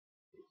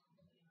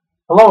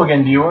Hello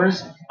again,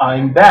 viewers.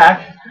 I'm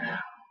back.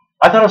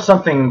 I thought of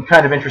something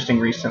kind of interesting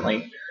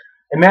recently.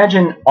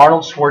 Imagine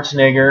Arnold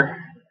Schwarzenegger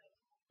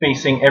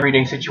facing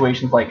everyday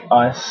situations like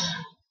us,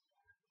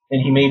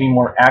 and he may be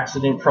more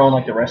accident-prone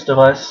like the rest of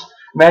us.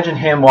 Imagine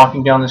him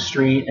walking down the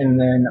street, and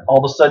then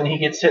all of a sudden he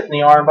gets hit in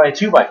the arm by a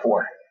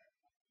 2x4.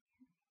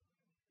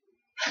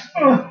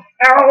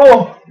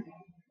 Ow!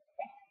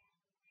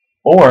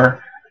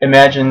 Or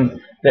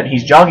imagine that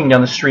he's jogging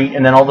down the street,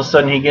 and then all of a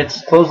sudden he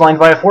gets clotheslined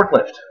by a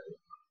forklift.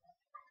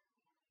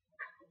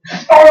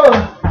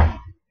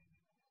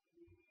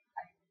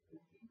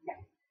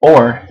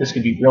 Or, this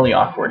could be really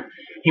awkward,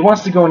 he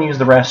wants to go and use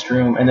the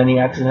restroom, and then he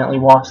accidentally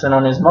walks in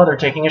on his mother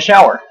taking a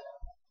shower.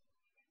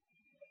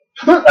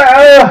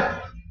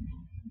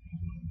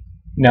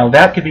 Now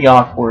that could be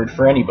awkward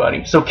for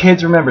anybody. So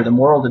kids, remember, the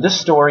moral to this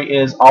story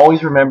is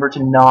always remember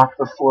to knock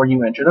before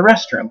you enter the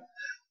restroom.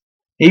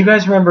 You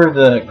guys remember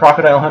the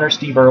crocodile hunter,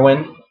 Steve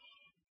Irwin?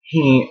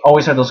 He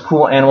always had those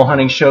cool animal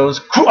hunting shows.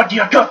 Crikey,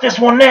 I got this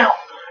one now!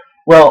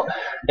 Well,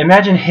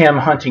 imagine him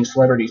hunting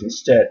celebrities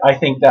instead. I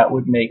think that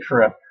would make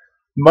for a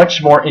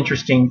much more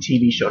interesting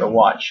TV show to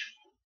watch.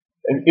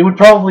 It would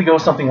probably go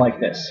something like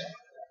this.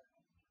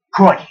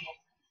 Crikey,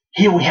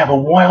 here we have a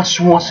wild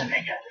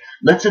Schwarzenegger.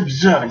 Let's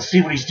observe and see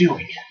what he's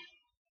doing.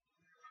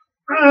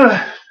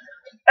 I'm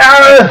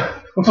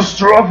so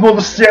strong for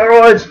the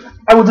steroids.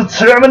 I will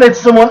terminate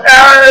someone.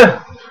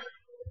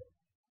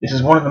 This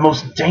is one of the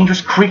most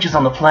dangerous creatures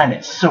on the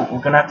planet, so what we're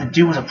going to have to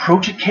do is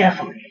approach it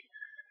carefully.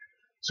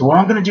 So what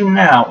I'm going to do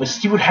now is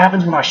see what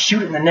happens when I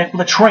shoot it in the neck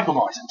with a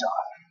tranquilizer dart.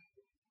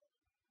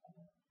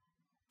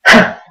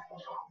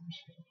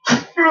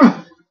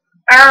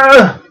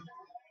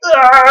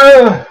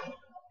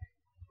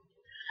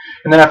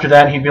 And then after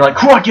that, he'd be like,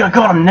 crikey, I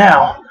got him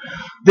now.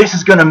 This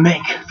is going to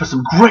make for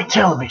some great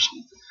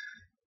television.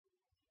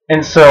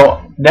 And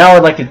so now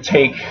I'd like to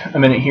take a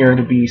minute here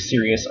to be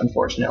serious,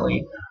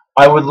 unfortunately.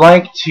 I would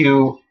like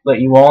to let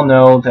you all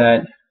know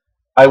that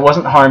I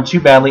wasn't harmed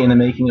too badly in the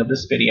making of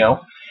this video.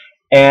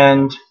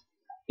 And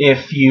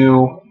if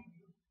you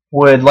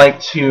would like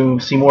to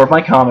see more of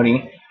my comedy,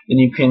 then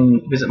you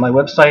can visit my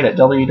website at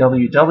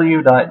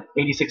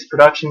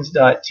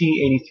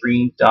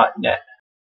www.86productions.t83.net.